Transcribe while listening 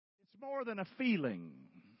more than a feeling.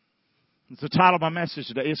 It's the title of my message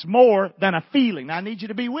today. It's more than a feeling. Now, I need you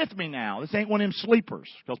to be with me now. This ain't one of them sleepers,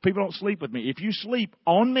 because people don't sleep with me. If you sleep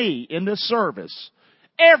on me in this service,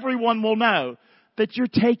 everyone will know that you're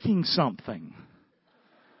taking something.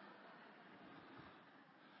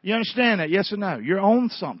 You understand that? Yes or no? You're on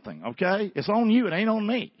something, okay? It's on you. It ain't on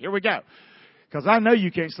me. Here we go. Because I know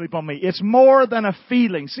you can't sleep on me. It's more than a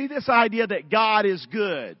feeling. See this idea that God is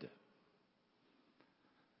good.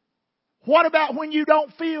 What about when you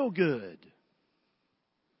don't feel good?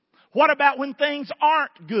 What about when things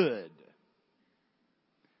aren't good?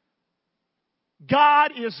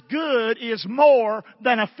 God is good is more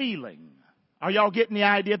than a feeling. Are y'all getting the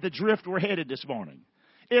idea of the drift we're headed this morning?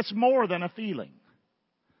 It's more than a feeling.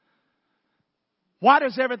 Why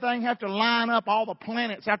does everything have to line up? All the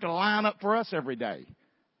planets have to line up for us every day.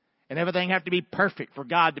 And everything have to be perfect for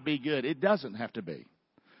God to be good. It doesn't have to be.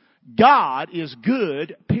 God is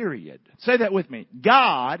good, period. Say that with me.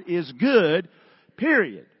 God is good,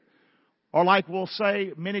 period. Or like we'll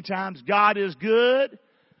say many times, God is good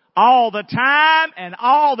all the time, and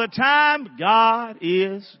all the time, God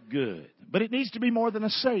is good. But it needs to be more than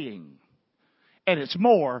a saying. And it's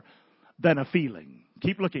more than a feeling.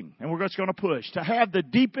 Keep looking, and we're just going to push. To have the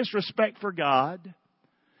deepest respect for God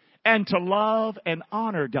and to love and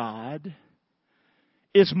honor God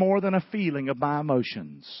is more than a feeling of my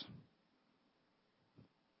emotions.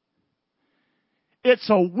 It's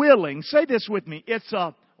a willing, say this with me, it's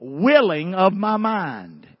a willing of my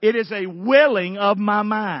mind. It is a willing of my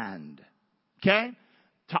mind. Okay?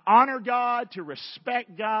 To honor God, to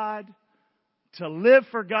respect God, to live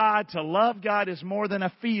for God, to love God is more than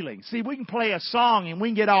a feeling. See, we can play a song and we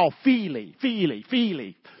can get all feely.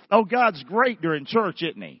 Oh, God's great during church,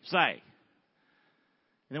 isn't He? Say.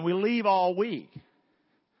 And then we leave all week.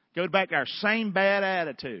 Go back to our same bad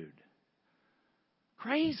attitude.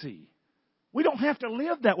 Crazy. We don't have to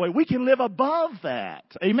live that way. We can live above that.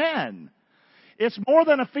 Amen. It's more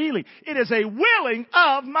than a feeling. It is a willing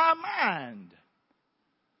of my mind.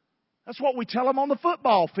 That's what we tell them on the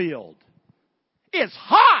football field. It's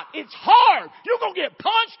hot. It's hard. You're going to get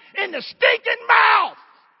punched in the stinking mouth.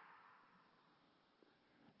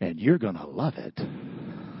 And you're going to love it.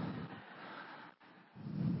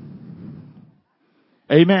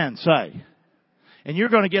 Amen. Say. And you're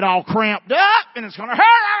going to get all cramped up and it's going to hurt.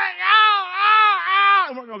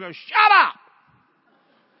 And we're going to go, shut up.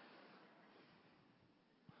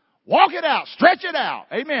 Walk it out. Stretch it out.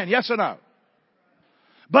 Amen. Yes or no?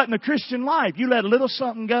 But in the Christian life, you let a little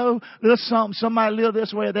something go, little something, somebody live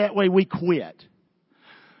this way or that way, we quit.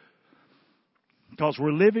 Because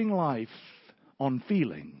we're living life on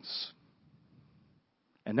feelings.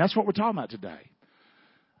 And that's what we're talking about today.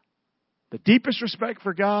 The deepest respect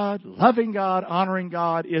for God, loving God, honoring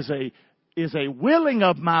God is a willing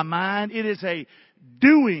of my mind. It is a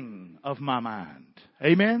doing of my mind.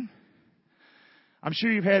 Amen? I'm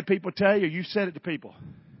sure you've had people tell you, you've said it to people.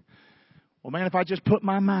 Well, man, if I just put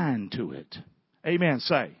my mind to it. Amen.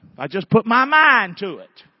 Say, if I just put my mind to it.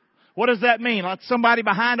 What does that mean? Like somebody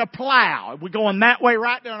behind a plow. We're going that way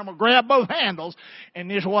right there, and I'm going to grab both handles, and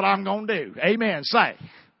this is what I'm going to do. Amen. Say,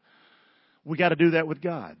 we got to do that with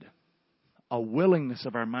God. A willingness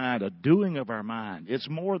of our mind, a doing of our mind. It's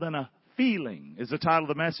more than a feeling, is the title of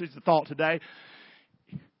the message, the thought today.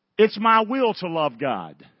 It's my will to love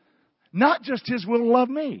God. Not just His will to love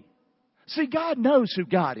me. See, God knows who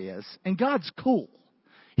God is, and God's cool.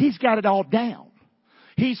 He's got it all down.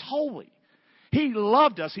 He's holy. He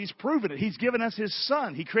loved us. He's proven it. He's given us His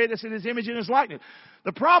Son. He created us in His image and His likeness.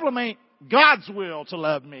 The problem ain't God's will to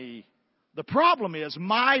love me. The problem is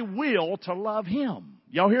my will to love Him.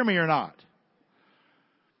 Y'all hear me or not?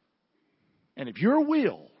 And if your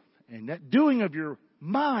will and that doing of your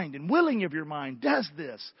mind and willing of your mind does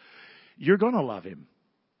this, you're going to love Him.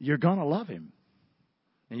 You're going to love Him.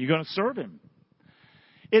 And you're going to serve Him.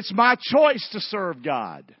 It's my choice to serve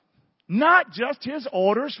God. Not just His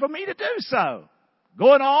orders for me to do so.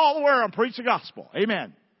 Going all the world and preach the gospel.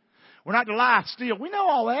 Amen. We're not to lie, steal. We know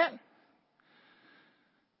all that.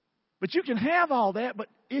 But you can have all that, but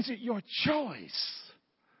is it your choice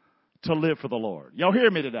to live for the Lord? Y'all hear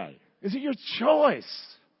me today? Is it your choice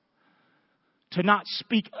to not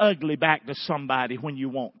speak ugly back to somebody when you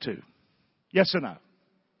want to? Yes or no?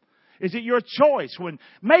 Is it your choice when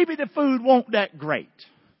maybe the food won't that great?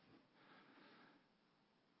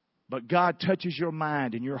 But God touches your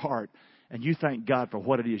mind and your heart and you thank God for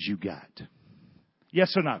what it is you got.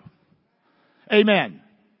 Yes or no? Amen.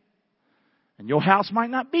 And your house might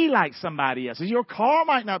not be like somebody else's. Your car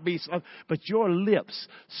might not be, but your lips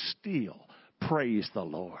still praise the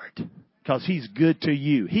Lord. Because He's good to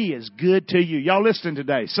you. He is good to you. Y'all listening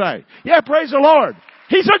today? Say, yeah, praise the Lord.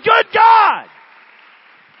 He's a good God.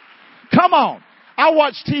 Come on. I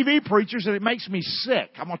watch TV preachers and it makes me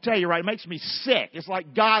sick. I'm going to tell you right, it makes me sick. It's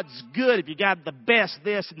like God's good if you got the best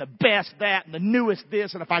this and the best that and the newest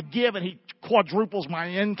this, and if I give and He quadruples my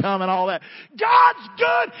income and all that. God's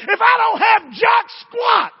good if I don't have jack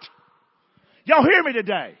squat. Y'all hear me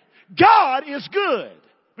today? God is good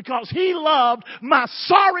because He loved my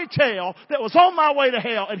sorry tail that was on my way to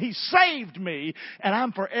hell, and He saved me, and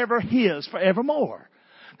I'm forever His forevermore.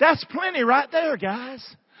 That's plenty right there, guys.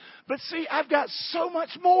 But see, I've got so much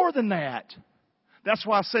more than that. That's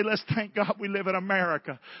why I say let's thank God we live in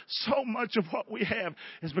America. So much of what we have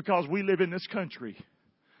is because we live in this country.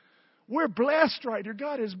 We're blessed right here.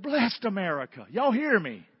 God has blessed America. Y'all hear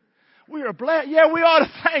me? We are blessed. Yeah, we ought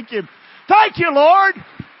to thank Him. Thank you, Lord.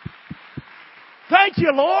 Thank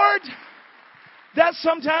you, Lord. That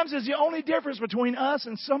sometimes is the only difference between us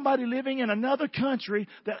and somebody living in another country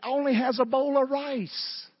that only has a bowl of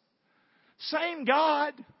rice. Same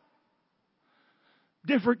God.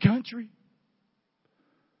 Different country.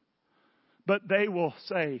 But they will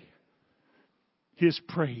say, His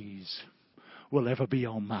praise will ever be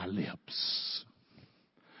on my lips.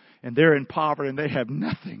 And they're in poverty and they have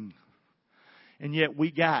nothing. And yet we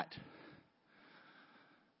got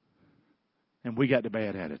the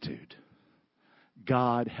bad attitude.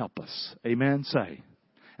 God help us. Amen. Say.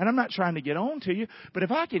 And I'm not trying to get on to you, but if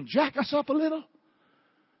I can jack us up a little,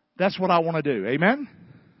 that's what I want to do. Amen.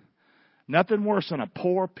 Nothing worse than a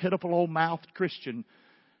poor, pitiful, old-mouthed Christian.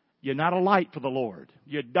 You're not a light for the Lord.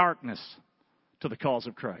 You're darkness to the cause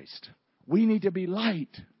of Christ. We need to be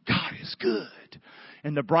light. God is good.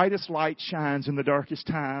 And the brightest light shines in the darkest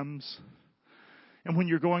times. And when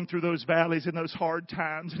you're going through those valleys and those hard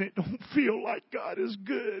times and it don't feel like God is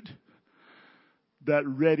good, that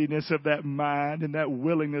readiness of that mind and that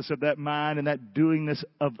willingness of that mind and that doingness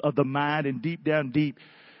of the mind, and deep down deep,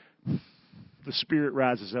 the Spirit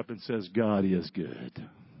rises up and says, God is good.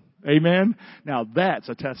 Amen? Now that's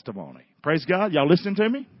a testimony. Praise God. Y'all listening to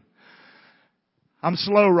me? I'm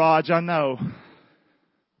slow, Raj, I know.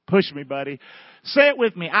 Push me, buddy. Say it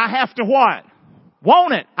with me. I have to what?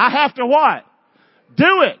 Want it. I have to what?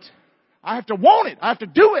 Do it. I have to want it. I have to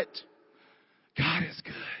do it. God is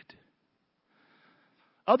good.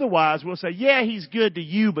 Otherwise, we'll say, yeah, He's good to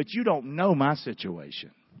you, but you don't know my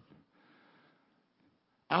situation.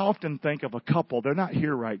 I often think of a couple, they're not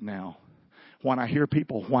here right now. When I hear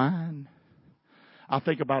people whine, I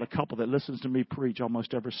think about a couple that listens to me preach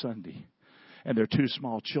almost every Sunday. And their two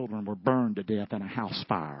small children were burned to death in a house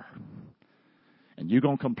fire. And you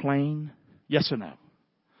going to complain? Yes or no?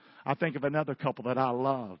 I think of another couple that I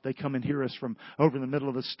love. They come and hear us from over in the middle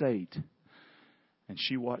of the state. And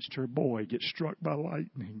she watched her boy get struck by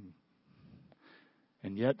lightning.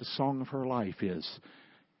 And yet the song of her life is,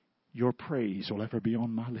 your praise will ever be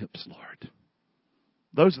on my lips, Lord.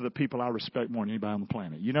 Those are the people I respect more than anybody on the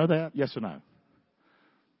planet. You know that? Yes or no?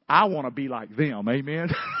 I want to be like them. Amen.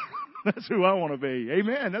 That's who I want to be.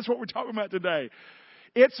 Amen. That's what we're talking about today.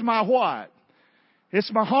 It's my what?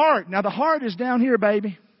 It's my heart. Now the heart is down here,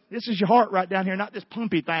 baby. This is your heart right down here, not this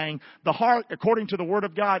pumpy thing. The heart, according to the Word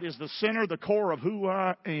of God, is the center, the core of who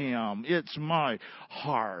I am. It's my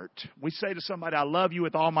heart. We say to somebody, I love you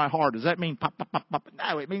with all my heart. Does that mean pop, pop, pop, pop?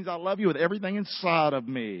 No, it means I love you with everything inside of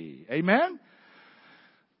me. Amen?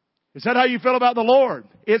 Is that how you feel about the Lord?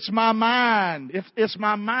 It's my mind. It's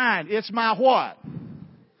my mind. It's my what?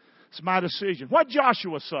 It's my decision. What did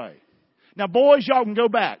Joshua say? Now, boys, y'all can go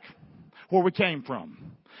back where we came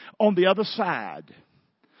from. On the other side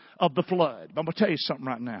of the flood. I'm going to tell you something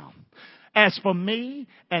right now. As for me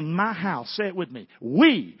and my house, say it with me,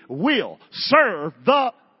 we will serve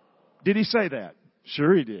the... Did he say that?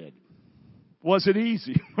 Sure he did. Was it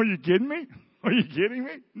easy? Are you kidding me? Are you kidding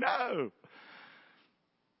me? No.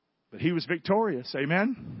 But he was victorious.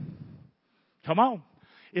 Amen? Come on.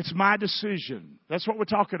 It's my decision. That's what we're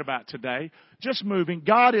talking about today. Just moving.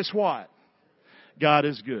 God is what? God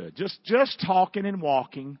is good. Just talking and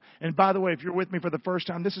walking. And by the way, if you're with me for the first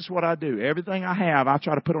time, this is what I do. Everything I have, I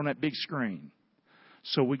try to put on that big screen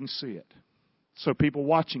so we can see it. So people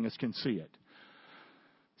watching us can see it.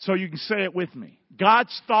 So you can say it with me.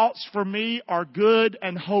 God's thoughts for me are good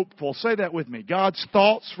and hopeful. Say that with me. God's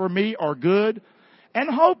thoughts for me are good and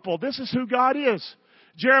hopeful. This is who God is.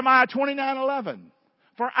 Jeremiah 29:11.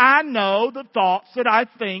 For I know the thoughts that I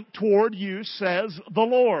think toward you, says the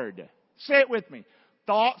Lord. Say it with me.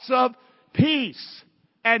 Thoughts of peace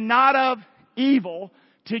and not of evil,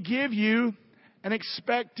 to give you an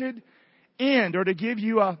expected end, or to give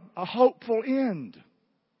you a hopeful end.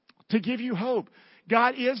 To give you hope.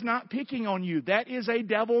 God is not picking on you. That is a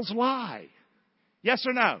devil's lie. Yes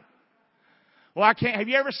or no? Well, I can't. Have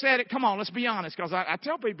you ever said it? Come on, let's be honest, because I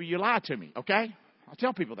tell people you lie to me, okay? I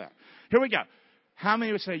tell people that. Here we go. How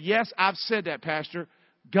many would say, yes, I've said that, Pastor.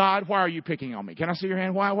 God, why are you picking on me? Can I see your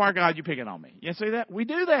hand? Why, God, are you picking on me? You see that? We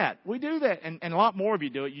do that. We do that. And a lot more of you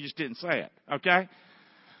do it. You just didn't say it, okay?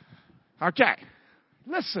 Okay.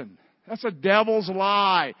 Listen, that's a devil's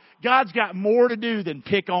lie. God's got more to do than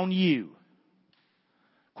pick on you.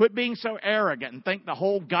 Quit being so arrogant and think the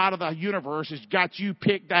whole God of the universe has got you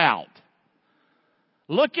picked out.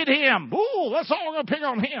 Look at him. Ooh, let's all go pick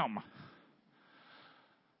on him.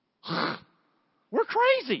 We're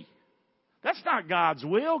crazy. That's not God's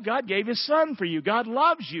will. God gave His Son for you. God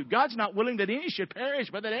loves you. God's not willing that any should perish,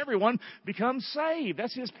 but that everyone becomes saved.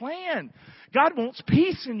 That's His plan. God wants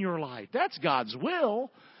peace in your life. That's God's will.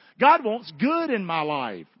 God wants good in my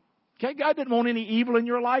life. Okay? God didn't want any evil in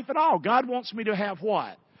your life at all. God wants me to have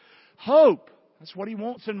what? Hope. That's what He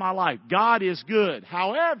wants in my life. God is good.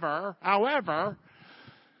 However,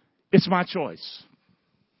 it's my choice.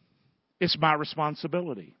 It's my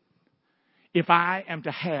responsibility. If I am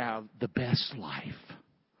to have the best life,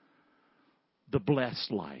 the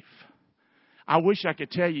blessed life. I wish I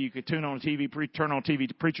could tell you could turn on TV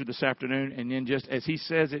to preacher this afternoon, and then just as he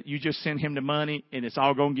says it, you just send him the money, and it's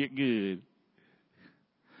all going to get good.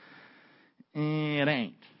 It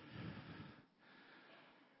ain't.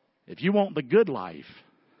 If you want the good life,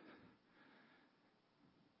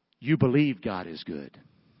 you believe God is good.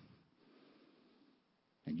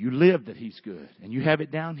 And you live that He's good. And you have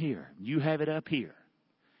it down here. And you have it up here.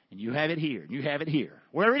 And you have it here. And you have it here.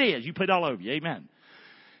 Wherever it is, you put it all over you. Amen.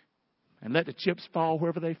 And let the chips fall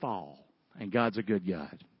wherever they fall. And God's a good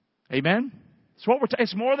God. Amen? It's what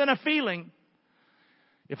it's more than a feeling.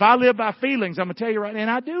 If I live by feelings, I'm going to tell you right now,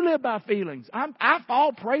 and I do live by feelings. I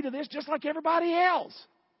fall prey to this just like everybody else.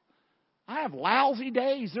 I have lousy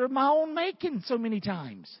days. They're my own making so many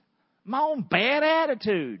times. My own bad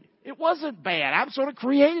attitude. It wasn't bad. I've sort of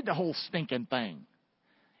created the whole stinking thing.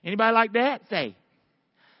 Anybody like that? Say,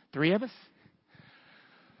 3 of us?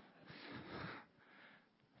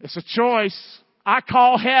 It's a choice. I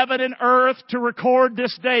call heaven and earth to record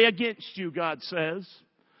this day against you, God says,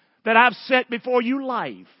 that I've set before you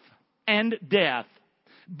life and death,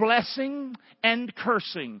 blessing and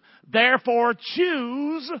cursing. Therefore,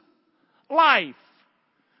 choose life,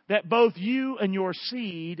 that both you and your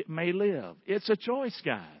seed may live. It's a choice,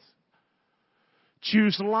 guys.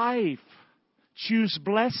 Choose life. Choose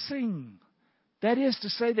blessing. That is to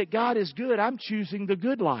say that God is good. I'm choosing the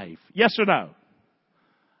good life. Yes or no?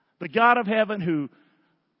 The God of heaven who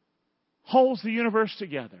holds the universe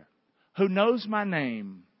together, who knows my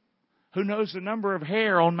name, who knows the number of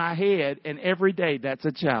hair on my head, and every day that's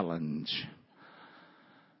a challenge.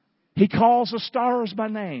 He calls the stars by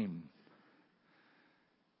name.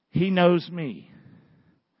 He knows me.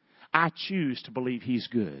 I choose to believe He's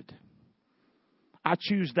good. I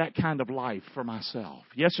choose that kind of life for myself.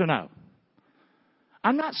 Yes or no?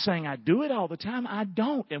 I'm not saying I do it all the time. I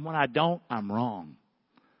don't. And when I don't, I'm wrong.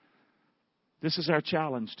 This is our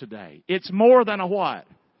challenge today. It's more than a what?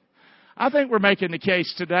 I think we're making the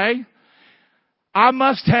case today. I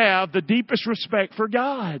must have the deepest respect for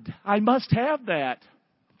God. I must have that.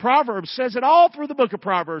 Proverbs says it all through the book of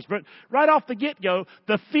Proverbs, but right off the get-go,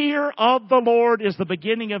 the fear of the Lord is the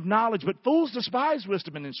beginning of knowledge, but fools despise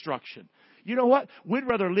wisdom and instruction. You know what? We'd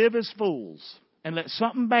rather live as fools and let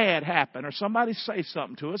something bad happen, or somebody say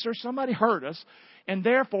something to us, or somebody hurt us, and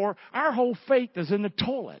therefore our whole faith is in the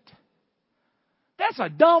toilet. That's a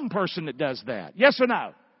dumb person that does that. Yes or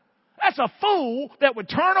no? That's a fool that would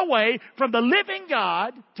turn away from the living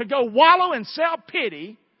God to go wallow in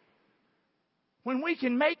self-pity when we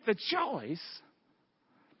can make the choice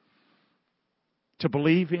to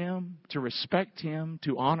believe Him, to respect Him,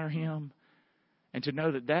 to honor Him, and to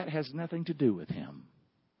know that that has nothing to do with Him.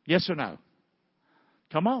 Yes or no?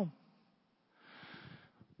 Come on.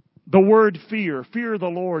 The word fear the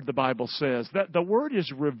Lord, the Bible says. That the word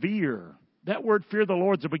is revere. That word fear the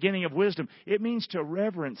Lord is the beginning of wisdom. It means to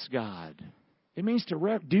reverence God. It means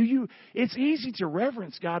to it's easy to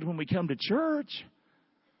reverence God when we come to church.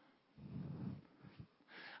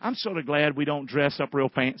 I'm sort of glad we don't dress up real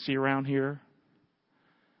fancy around here.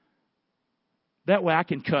 That way I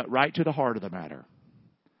can cut right to the heart of the matter.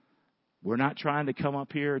 We're not trying to come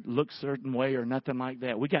up here, look a certain way or nothing like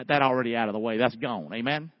that. We got that already out of the way. That's gone.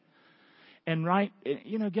 Amen? And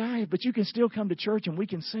guys, but you can still come to church and we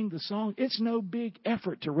can sing the song. It's no big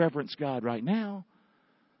effort to reverence God right now.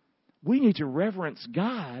 We need to reverence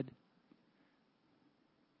God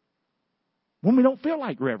when we don't feel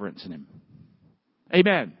like reverencing Him.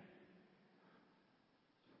 Amen.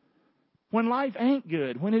 When life ain't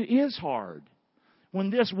good, when it is hard, when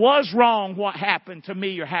this was wrong, what happened to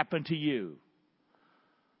me or happened to you.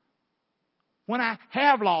 When I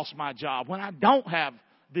have lost my job, when I don't have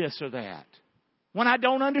this or that, when I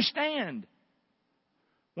don't understand,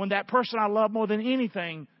 when that person I love more than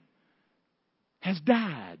anything has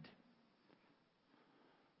died.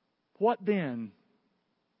 What then?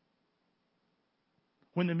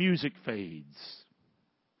 When the music fades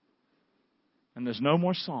and there's no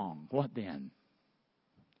more song, what then?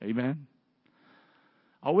 Amen?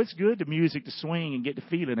 Oh, it's good the music to swing and get the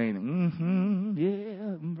feeling, ain't it?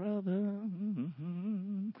 Yeah, brother.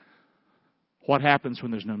 What happens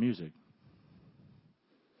when there's no music?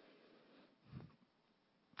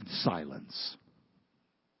 Silence.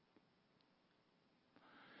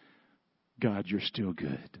 God, you're still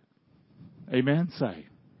good. Amen? Say.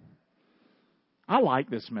 I like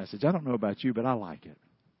this message. I don't know about you, but I like it.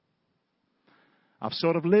 I've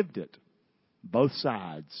sort of lived it. Both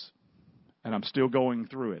sides. And I'm still going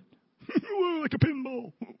through it. Like a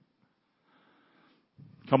pinball.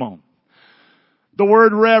 Come on. The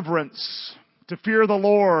word reverence, to fear the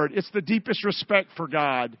Lord, it's the deepest respect for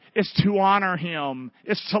God. It's to honor Him.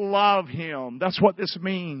 It's to love Him. That's what this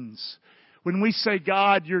means. When we say,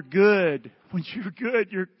 God, you're good. When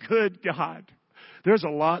you're good, God. There's a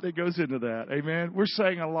lot that goes into that. Amen. We're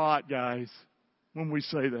saying a lot, guys, when we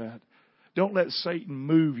say that. Don't let Satan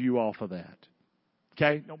move you off of that.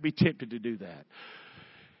 Okay? Don't be tempted to do that.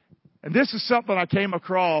 And this is something I came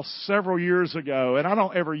across several years ago, and I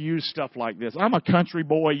don't ever use stuff like this. I'm a country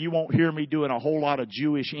boy. You won't hear me doing a whole lot of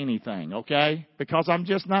Jewish anything, okay? Because I'm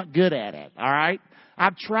just not good at it, all right?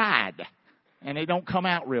 I've tried, and it don't come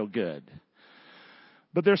out real good.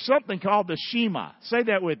 But there's something called the Shema. Say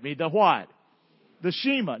that with me. The what? The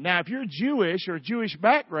Shema. Now, if you're Jewish or Jewish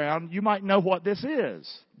background, you might know what this is.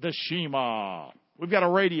 The Shema. We've got a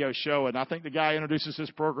radio show, and I think the guy introduces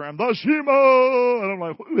this program, the Shema. And I'm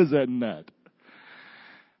like, who is that nut?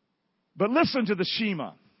 But listen to the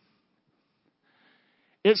Shema.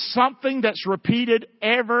 It's something that's repeated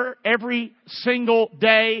every single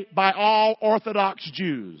day by all Orthodox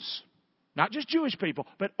Jews. Not just Jewish people,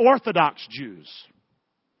 but Orthodox Jews.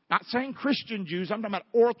 Not saying Christian Jews, I'm talking about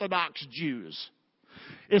Orthodox Jews.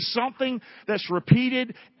 It's something that's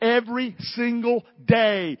repeated every single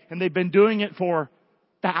day. And they've been doing it for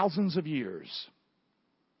thousands of years.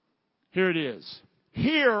 Here it is.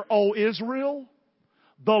 Hear, O Israel,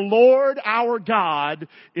 the Lord our God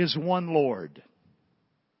is one Lord.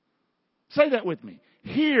 Say that with me.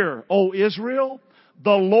 Hear, O Israel,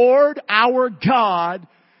 the Lord our God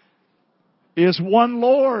is one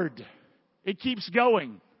Lord. It keeps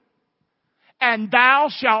going. And thou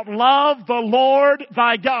shalt love the Lord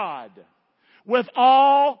thy God with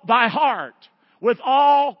all thy heart, with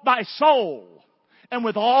all thy soul, and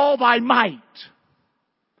with all thy might.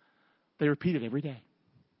 They repeat it every day.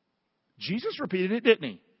 Jesus repeated it, didn't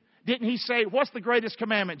He? Didn't He say, what's the greatest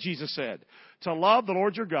commandment, Jesus said? To love the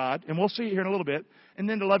Lord your God, and we'll see it here in a little bit, and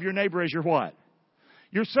then to love your neighbor as your what?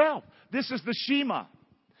 Yourself. This is the Shema.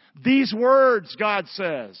 These words, God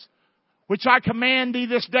says, which I command thee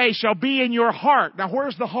this day shall be in your heart. Now,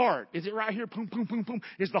 where's the heart? Is it right here? Boom, boom, boom, boom.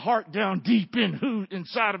 Is the heart down deep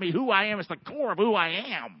inside of me? Who I am is the core of who I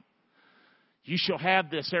am. You shall have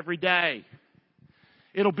this every day.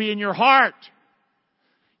 It'll be in your heart.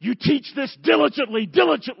 You teach this diligently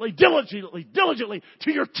to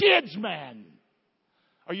your kids, man.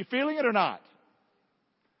 Are you feeling it or not?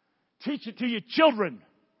 Teach it to your children.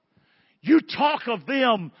 You talk of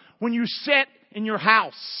them when you sit in your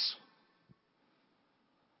house.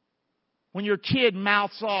 When your kid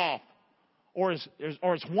mouths off or is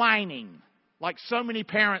whining, like so many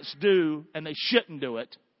parents do, and they shouldn't do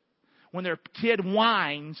it. When their kid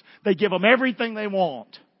whines, they give them everything they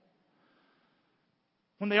want.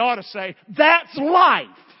 When they ought to say, that's life.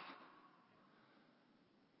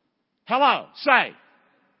 Hello, say.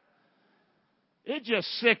 It just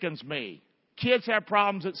sickens me. Kids have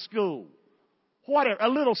problems at school. Whatever, a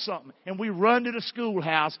little something. And we run to the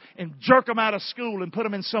schoolhouse and jerk them out of school and put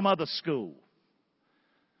them in some other school.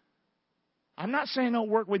 I'm not saying don't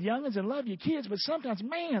work with youngins and love your kids, but sometimes,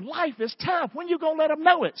 man, life is tough. When you going to let them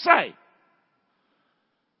know it? Say.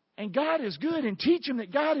 And God is good, and teach them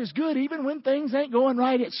that God is good even when things ain't going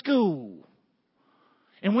right at school.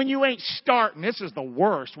 And when you ain't starting, this is the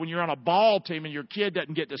worst, when you're on a ball team and your kid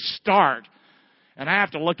doesn't get to start, and I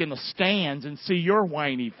have to look in the stands and see your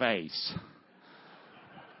whiny face.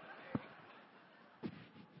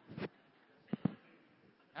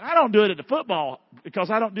 And I don't do it at the football because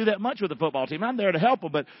I don't do that much with the football team. I'm there to help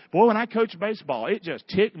them. But, boy, when I coach baseball, it just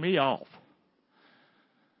ticked me off.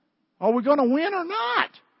 Are we going to win or not?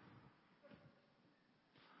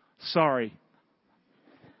 Sorry.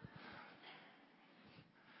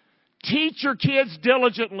 Teach your kids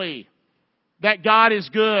diligently that God is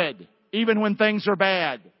good, even when things are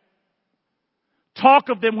bad. Talk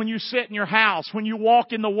of them when you sit in your house, when you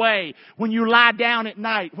walk in the way, when you lie down at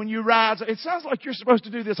night, when you rise. It sounds like you're supposed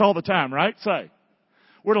to do this all the time, right? Say.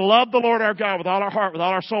 We're to love the Lord our God with all our heart, with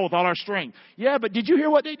all our soul, with all our strength. Yeah, but did you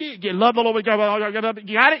hear what they did? You love the Lord with God with all your God.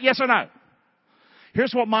 You got it? Yes or no?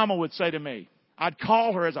 Here's what Mama would say to me. I'd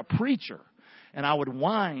call her as a preacher, and I would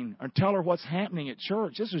whine or tell her what's happening at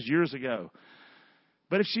church. This was years ago.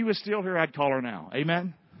 But if she was still here, I'd call her now.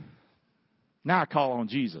 Amen? Now I call on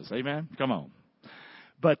Jesus. Amen? Come on.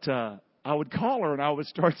 But I would call her, and I would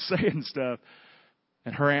start saying stuff,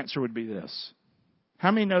 and her answer would be this.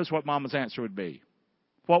 How many knows what Mama's answer would be?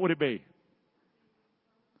 What would it be?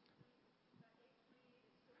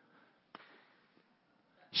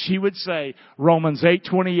 She would say, Romans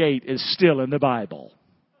 8:28 is still in the Bible.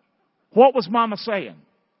 What was Mama saying?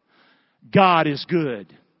 God is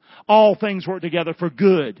good. All things work together for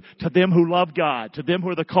good to them who love God, to them who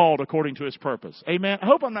are the called according to His purpose. Amen. I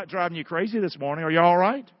hope I'm not driving you crazy this morning. Are you all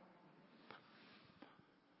right?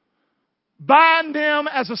 Bind them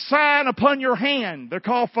as a sign upon your hand. They're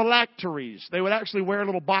called phylacteries. They would actually wear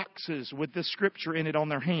little boxes with this scripture in it on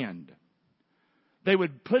their hand. They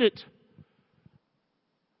would put it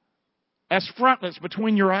as frontlets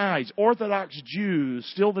between your eyes. Orthodox Jews,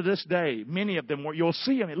 still to this day, many of them, you'll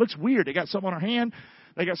see them. It looks weird. They got something on their hand.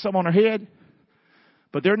 They got something on their head.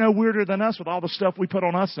 But they're no weirder than us with all the stuff we put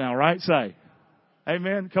on us now, right? Say.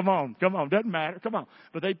 Amen. Come on. Doesn't matter. Come on.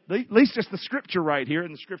 But at least it's the scripture right here,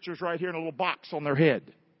 and the scripture's right here in a little box on their head.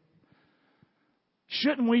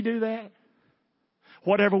 Shouldn't we do that?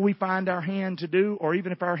 Whatever we find our hand to do, or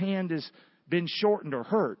even if our hand has been shortened or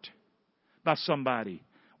hurt by somebody,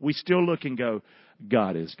 we still look and go,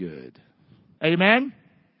 God is good. Amen?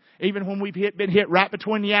 Even when we've been hit right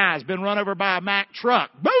between the eyes, been run over by a Mack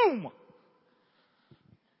truck, boom!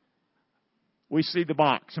 We see the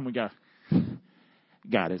box and we go,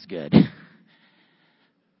 God is good.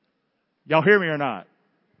 Y'all hear me or not?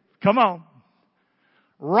 Come on.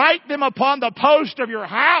 Write them upon the post of your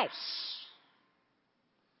house.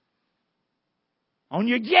 On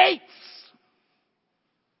your gates.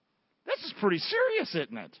 This is pretty serious,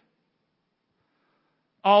 isn't it?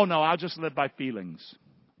 Oh, no, I'll just live by feelings.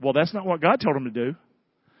 Well, that's not what God told him to do.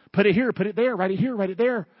 Put it here, put it there, write it here, write it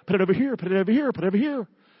there. Put it over here, put it over here, put it over here.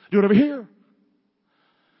 Do it over here.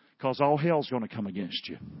 Because all hell's going to come against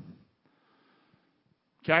you.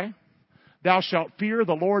 Okay? Thou shalt fear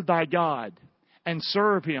the Lord thy God and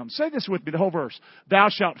serve Him. Say this with me, the whole verse. Thou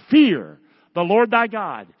shalt fear the Lord thy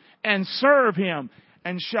God and serve Him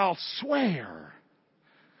and shalt swear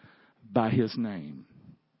by His name.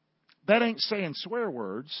 That ain't saying swear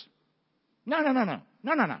words. No.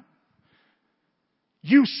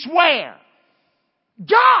 You swear.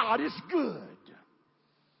 God is good.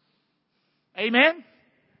 Amen?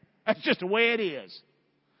 That's just the way it is.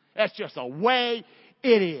 That's just the way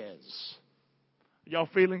it is. Y'all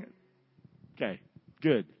feeling it? Okay,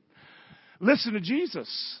 good. Listen to Jesus.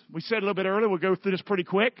 We said a little bit earlier, we'll go through this pretty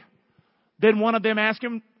quick. Then one of them asked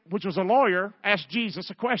him, which was a lawyer, asked Jesus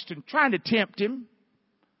a question, trying to tempt him.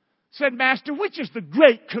 Said, Master, which is the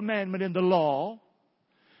great commandment in the law?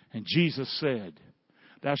 And Jesus said,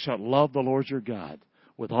 Thou shalt love the Lord your God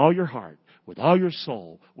with all your heart, with all your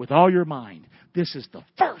soul, with all your mind. This is the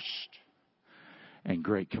first and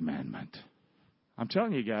great commandment. I'm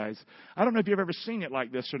telling you guys, I don't know if you've ever seen it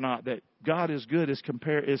like this or not, that God is good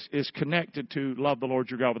is connected to love the Lord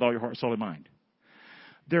your God with all your heart, soul, and mind.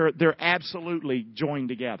 They're absolutely joined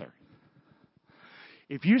together.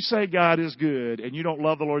 If you say God is good and you don't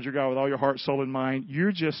love the Lord your God with all your heart, soul, and mind,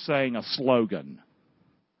 you're just saying a slogan.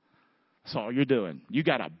 That's all you're doing. You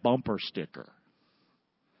got a bumper sticker.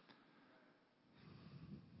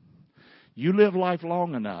 You live life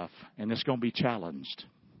long enough, and it's going to be challenged.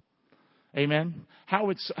 Amen? How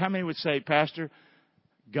many would say, Pastor,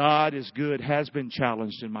 God is good, has been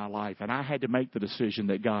challenged in my life, and I had to make the decision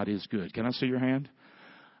that God is good. Can I see your hand?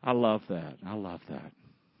 I love that. I love that.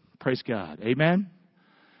 Praise God. Amen?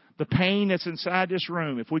 The pain that's inside this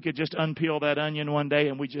room, if we could just unpeel that onion one day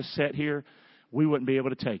and we just sat here, we wouldn't be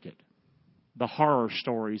able to take it. The horror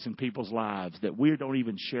stories in people's lives that we don't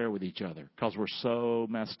even share with each other because we're so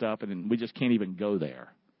messed up and we just can't even go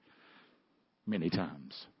there many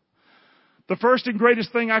times. The first and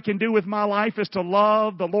greatest thing I can do with my life is to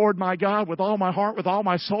love the Lord my God with all my heart, with all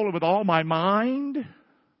my soul, and with all my mind.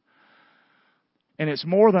 And it's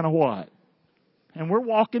more than a what? And we're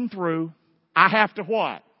walking through, I have to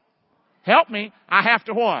what? Help me. I have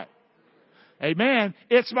to what? Amen.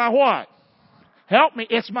 It's my what? Help me.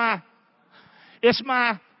 It's my,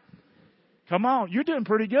 come on, you're doing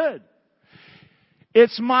pretty good.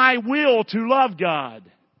 It's my will to love God,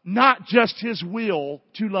 not just His will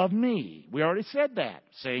to love me. We already said that.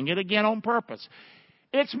 Saying it again on purpose.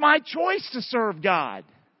 It's my choice to serve God.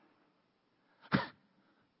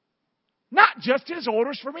 Not just His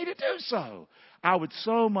orders for me to do so. I would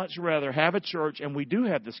so much rather have a church, and we do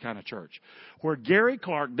have this kind of church, where Gary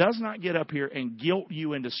Clark does not get up here and guilt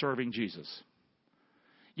you into serving Jesus.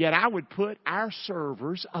 Yet I would put our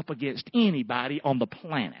servers up against anybody on the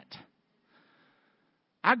planet.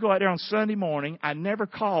 I go out there on Sunday morning. I never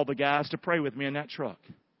call the guys to pray with me in that truck.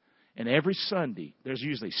 And every Sunday, there's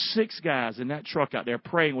usually 6 guys in that truck out there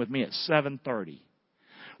praying with me at 7:30.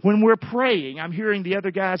 When we're praying, I'm hearing the other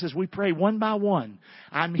guys as we pray one by one.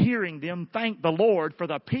 I'm hearing them thank the Lord for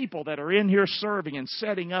the people that are in here serving and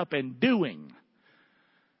setting up and doing.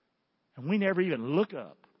 And we never even look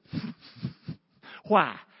up.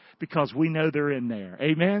 Why? Because we know they're in there.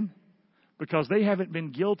 Amen? Because they haven't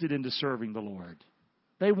been guilted into serving the Lord.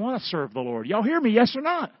 They want to serve the Lord. Y'all hear me? Yes or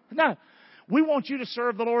not? No. We want you to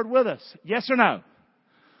serve the Lord with us. Yes or no?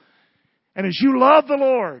 And as you love the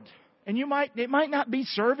Lord, and it might not be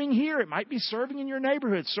serving here. It might be serving in your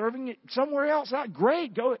neighborhood, serving somewhere else.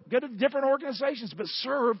 Great. Go to different organizations, but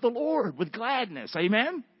serve the Lord with gladness.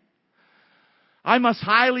 Amen? I must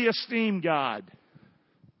highly esteem God.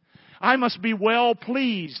 I must be well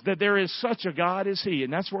pleased that there is such a God as He.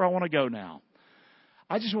 And that's where I want to go now.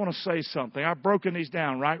 I just want to say something. I've broken these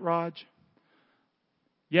down, right, Raj?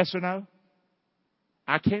 Yes or no?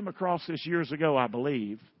 I came across this years ago, I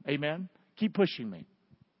believe. Amen? Keep pushing me.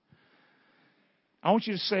 I want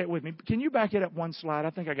you to say it with me. Can you back it up one slide?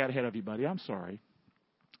 I think I got ahead of you, buddy. I'm sorry.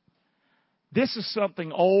 This is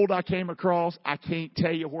something old I came across. I can't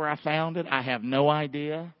tell you where I found it. I have no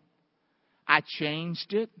idea. I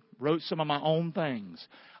changed it, wrote some of my own things.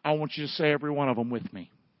 I want you to say every one of them with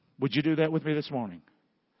me. Would you do that with me this morning?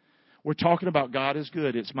 We're talking about God is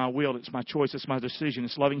good. It's my will. It's my choice. It's my decision.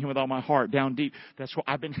 It's loving Him with all my heart, down deep. That's what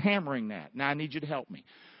I've been hammering that. Now I need you to help me.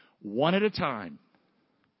 One at a time.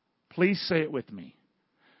 Please say it with me.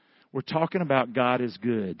 We're talking about God is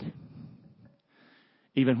good,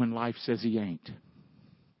 even when life says He ain't.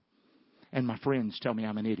 And my friends tell me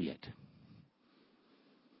I'm an idiot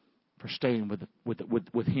for staying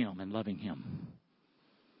with Him and loving Him.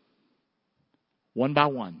 One by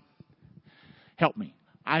one. Help me.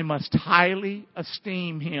 I must highly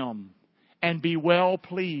esteem Him and be well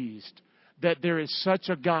pleased that there is such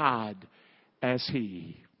a God as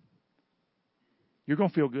He. You're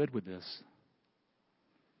going to feel good with this.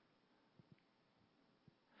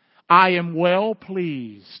 I am well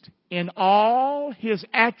pleased in all His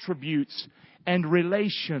attributes and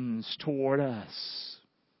relations toward us.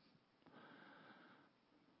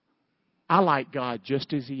 I like God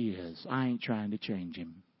just as He is. I ain't trying to change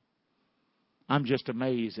Him. I'm just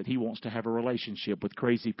amazed that He wants to have a relationship with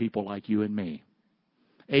crazy people like you and me.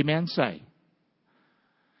 Amen? Say.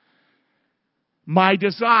 My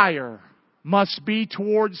desire must be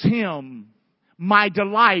towards Him. My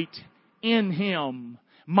delight in Him.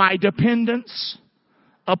 My dependence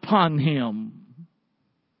upon Him.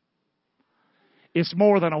 It's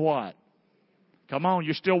more than a what? Come on,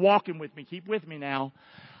 you're still walking with me. Keep with me now.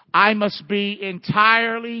 I must be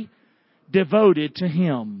entirely devoted to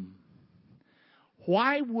Him.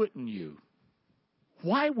 Why wouldn't you?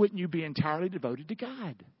 Why wouldn't you be entirely devoted to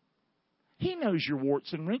God? He knows your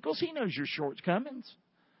warts and wrinkles. He knows your shortcomings.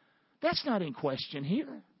 That's not in question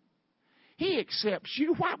here. He accepts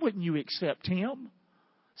you. Why wouldn't you accept Him?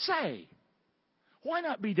 Say, why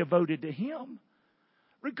not be devoted to Him?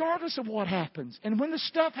 Regardless of what happens. And when the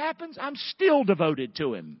stuff happens, I'm still devoted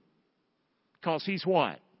to Him. Because He's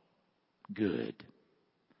what? Good.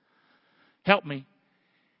 Help me.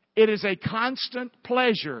 It is a constant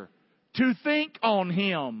pleasure to think on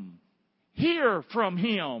Him, hear from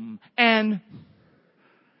Him, and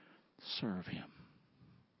serve Him.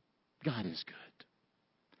 God is good.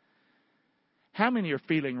 How many are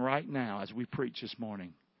feeling right now as we preach this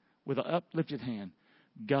morning with an uplifted hand,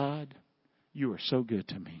 God, You are so good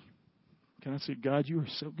to me. Can I say, God, You are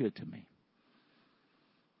so good to me?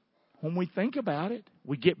 When we think about it,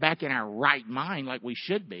 we get back in our right mind like we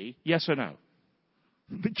should be. Yes or no?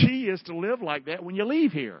 The key is to live like that when you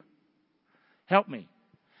leave here. Help me.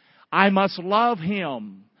 I must love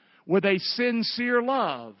Him with a sincere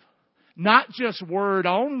love. Not just word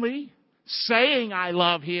only, saying I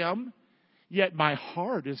love Him, yet my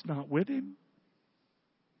heart is not with Him.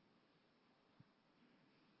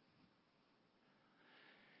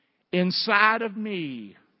 Inside of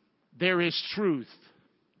me, there is truth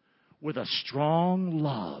with a strong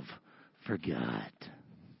love for God.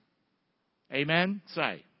 Amen?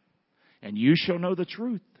 Say. And you shall know the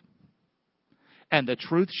truth. And the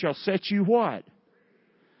truth shall set you what?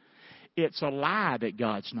 It's a lie that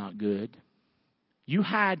God's not good. You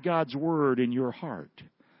hide God's word in your heart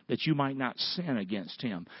that you might not sin against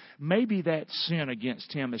Him. Maybe that sin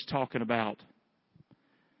against Him is talking about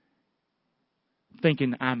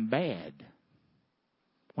thinking I'm bad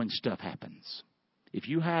when stuff happens. If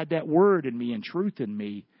you hide that word in me and truth in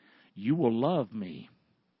me, you will love me.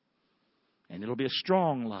 And it'll be a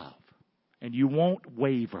strong love. And you won't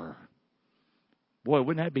waver. Boy,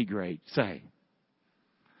 wouldn't that be great? Say.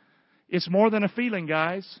 It's more than a feeling,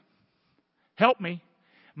 guys. Help me.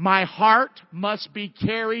 My heart must be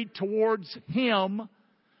carried towards Him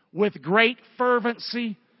with great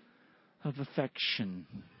fervency of affection.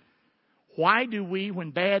 Why do we,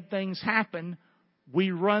 when bad things happen,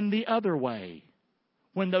 we run the other way?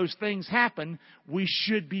 When those things happen, we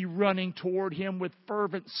should be running toward Him with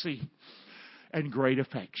fervency and great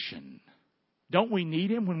affection. Don't we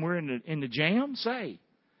need Him when we're in the jam? Say.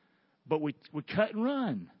 But we cut and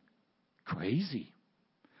run. Crazy.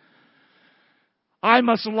 I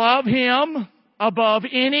must love Him above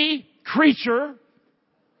any creature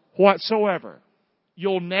whatsoever.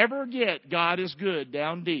 You'll never get God is good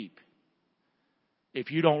down deep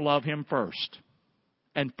if you don't love Him first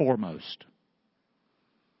and foremost.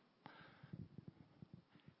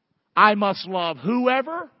 I must love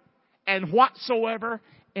whoever and whatsoever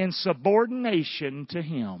in subordination to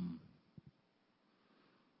Him.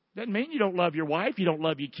 Doesn't mean you don't love your wife, you don't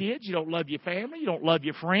love your kids, you don't love your family, you don't love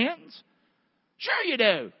your friends. Sure you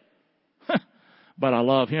do. But I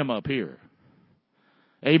love Him up here.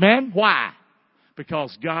 Amen? Why?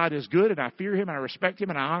 Because God is good and I fear Him and I respect Him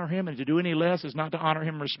and I honor Him, and to do any less is not to honor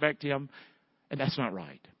Him and respect Him, and that's not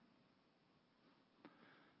right.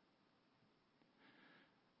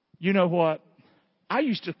 You know what? I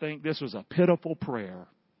used to think this was a pitiful prayer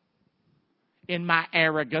in my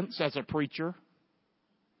arrogance as a preacher.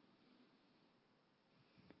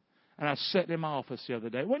 And I sat in my office the other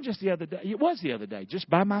day. It wasn't just the other day. It was the other day, just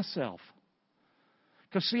by myself.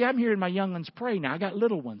 Because, see, I'm hearing my young ones pray now. I got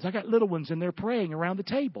little ones. And they're praying around the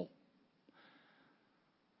table.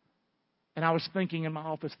 And I was thinking in my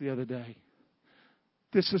office the other day,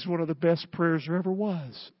 this is one of the best prayers there ever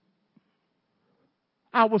was.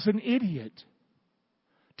 I was an idiot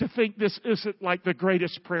to think this isn't like the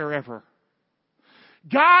greatest prayer ever.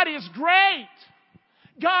 God is great.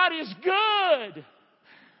 God is good.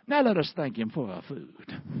 Now let us thank Him for our food.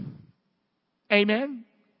 Amen?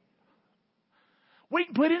 We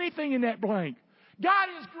can put anything in that blank. God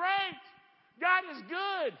is great. God is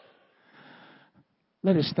good.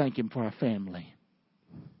 Let us thank Him for our family.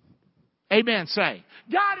 Amen. Say,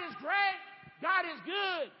 God is great. God is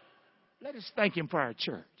good. Let us thank Him for our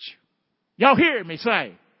church. Y'all hear me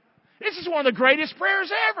say, this is one of the greatest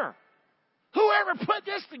prayers ever. Whoever put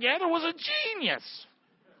this together was a genius.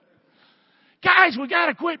 Guys, we got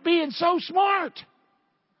to quit being so smart.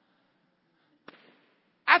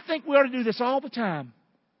 I think we ought to do this all the time.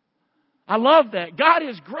 I love that. God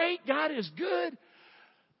is great. God is good.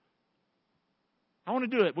 I want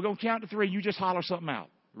to do it. We're going to count to 3. You just holler something out.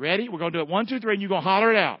 Ready? We're going to do it 1, 2, 3, and you're going to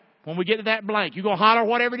holler it out. When we get to that blank, you're going to holler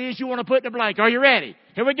whatever it is you want to put in the blank. Are you ready?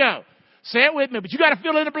 Here we go. Say it with me, but you got to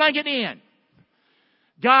fill in the blank at the end.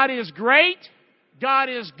 God is great. God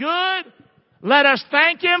is good. Let us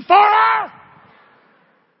thank Him for our...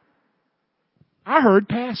 I heard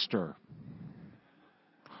pastor.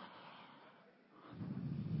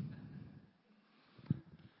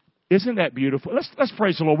 Isn't that beautiful? Let's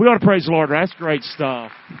praise the Lord. We ought to praise the Lord. That's great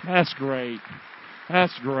stuff. That's great.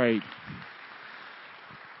 That's great.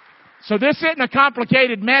 So this isn't a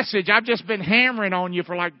complicated message. I've just been hammering on you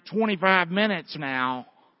for like 25 minutes now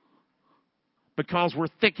because we're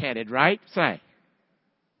thick-headed, right? Say.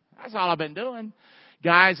 That's all I've been doing.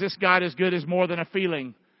 Guys, this God is good is more than a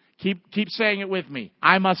feeling. Keep saying it with me.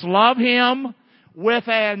 I must love Him with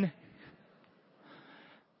an...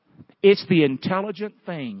 It's the intelligent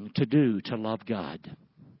thing to do to love God.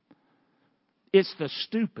 It's the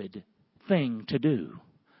stupid thing to do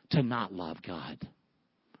to not love God.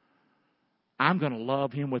 I'm going to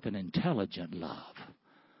love Him with an intelligent love.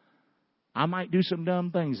 I might do some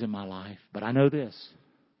dumb things in my life, but I know this.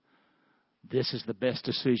 This is the best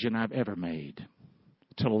decision I've ever made,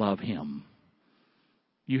 to love Him.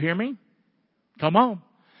 You hear me? Come on.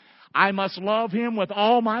 I must love Him with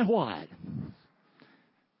all my what?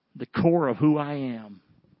 The core of who I am.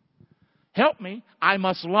 Help me. I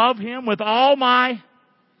must love Him with all my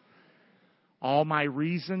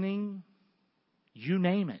reasoning. You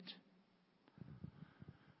name it.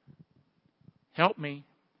 Help me.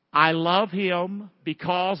 I love Him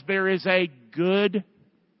because there is a good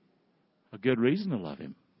reason to love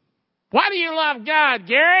Him. Why do you love God,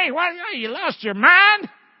 Gary? Why you lost your mind?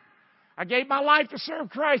 I gave my life to serve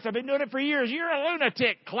Christ. I've been doing it for years. You're a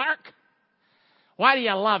lunatic, Clark. Why do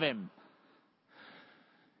you love Him?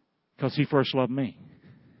 Because He first loved me.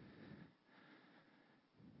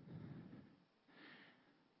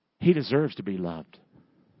 He deserves to be loved.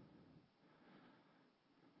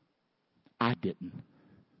 I didn't.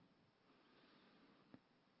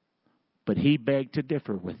 But He begged to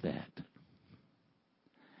differ with that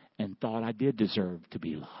and thought I did deserve to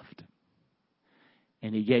be loved.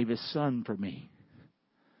 And He gave His Son for me.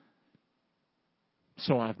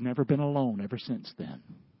 So I've never been alone ever since then.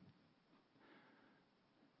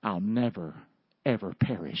 I'll never, ever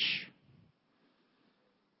perish.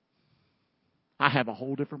 I have a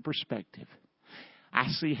whole different perspective. I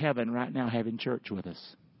see heaven right now having church with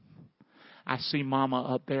us. I see Mama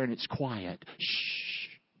up there and it's quiet. Shh.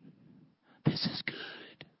 This is good.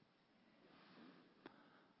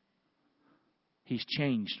 He's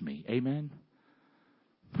changed me. Amen?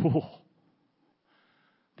 Whoa.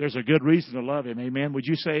 There's a good reason to love Him. Amen? Would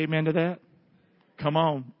you say amen to that? Come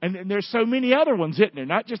on. And there's so many other ones, isn't there?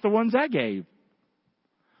 Not just the ones I gave.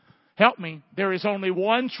 Help me. There is only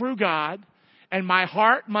one true God, and my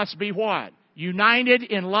heart must be what? United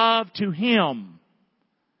in love to Him.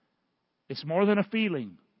 It's more than a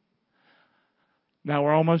feeling. Now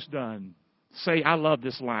we're almost done. Say, I love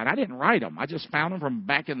this line. I didn't write them. I just found them from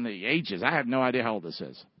back in the ages. I have no idea how old this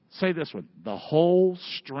is. Say this one. The whole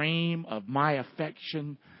stream of my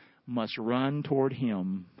affection must run toward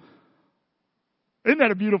Him. Isn't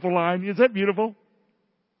that a beautiful line? Is that beautiful?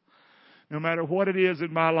 No matter what it is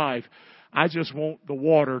in my life, I just want the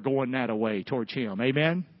water going that way towards Him.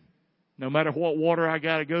 Amen? No matter what water I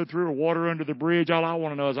got to go through or water under the bridge, all I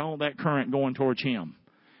want to know is I want that current going towards Him.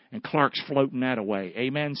 And Clark's floating that away.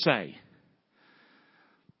 Amen? Say.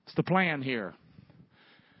 It's the plan here.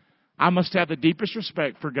 I must have the deepest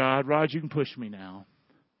respect for God. Rod, you can push me now.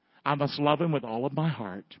 I must love Him with all of my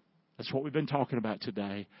heart. That's what we've been talking about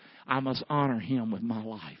today. I must honor Him with my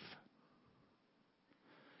life.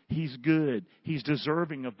 He's good. He's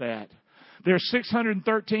deserving of that. There's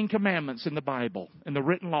 613 commandments in the Bible. In the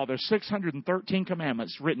written law, there's 613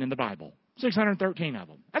 commandments written in the Bible. 613 of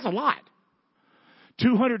them. That's a lot.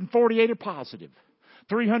 248 are positive.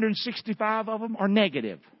 365 of them are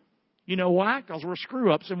negative. You know why? Because we're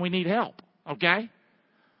screw-ups and we need help. Okay?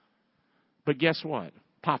 But guess what?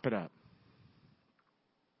 Pop it up.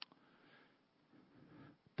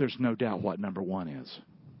 There's no doubt what number one is.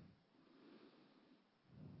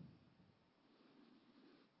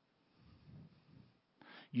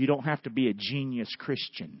 You don't have to be a genius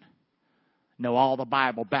Christian. Know all the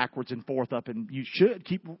Bible backwards and forth up, and you should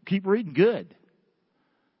keep reading good.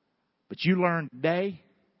 But you learned today,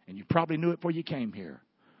 and you probably knew it before you came here,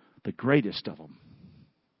 the greatest of them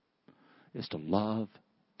is to love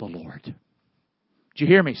the Lord. Did you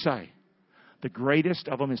hear me say? The greatest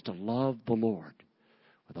of them is to love the Lord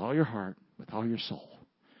with all your heart, with all your soul,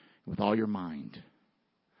 with all your mind.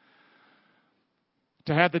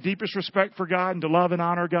 To have the deepest respect for God and to love and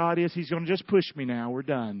honor God is, He's going to just push me now. We're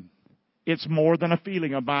done. It's more than a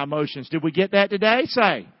feeling of my emotions. Did we get that today?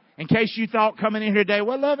 Say. In case you thought coming in here today,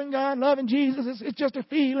 well, loving God, loving Jesus, it's just a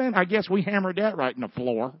feeling. I guess we hammered that right in the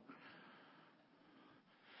floor.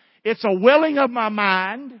 It's a willing of my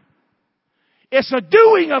mind. It's a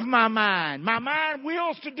doing of my mind. My mind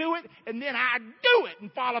wills to do it, and then I do it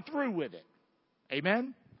and follow through with it.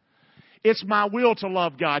 Amen? It's my will to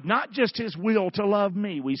love God, not just His will to love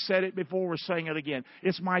me. We said it before, we're saying it again.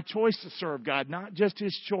 It's my choice to serve God, not just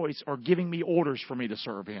His choice or giving me orders for me to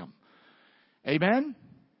serve Him. Amen?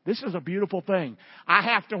 This is a beautiful thing. I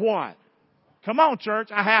have to what? Come on, church.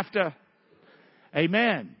 I have to.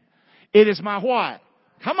 Amen. It is my what?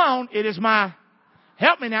 Come on. It is my,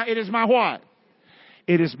 help me now. It is my what?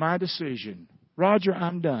 It is my decision. Roger,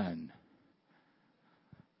 I'm done.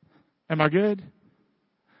 Am I good?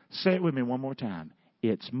 Say it with me one more time.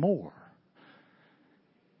 It's more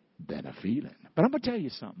than a feeling. But I'm going to tell you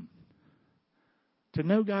something. To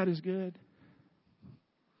know God is good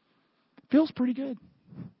feels pretty good.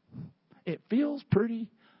 It feels pretty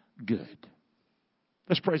good.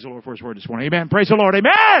 Let's praise the Lord for His word this morning. Amen. Praise the Lord.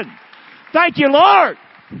 Amen. Thank you, Lord.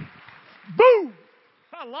 Boom.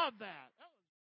 I love that.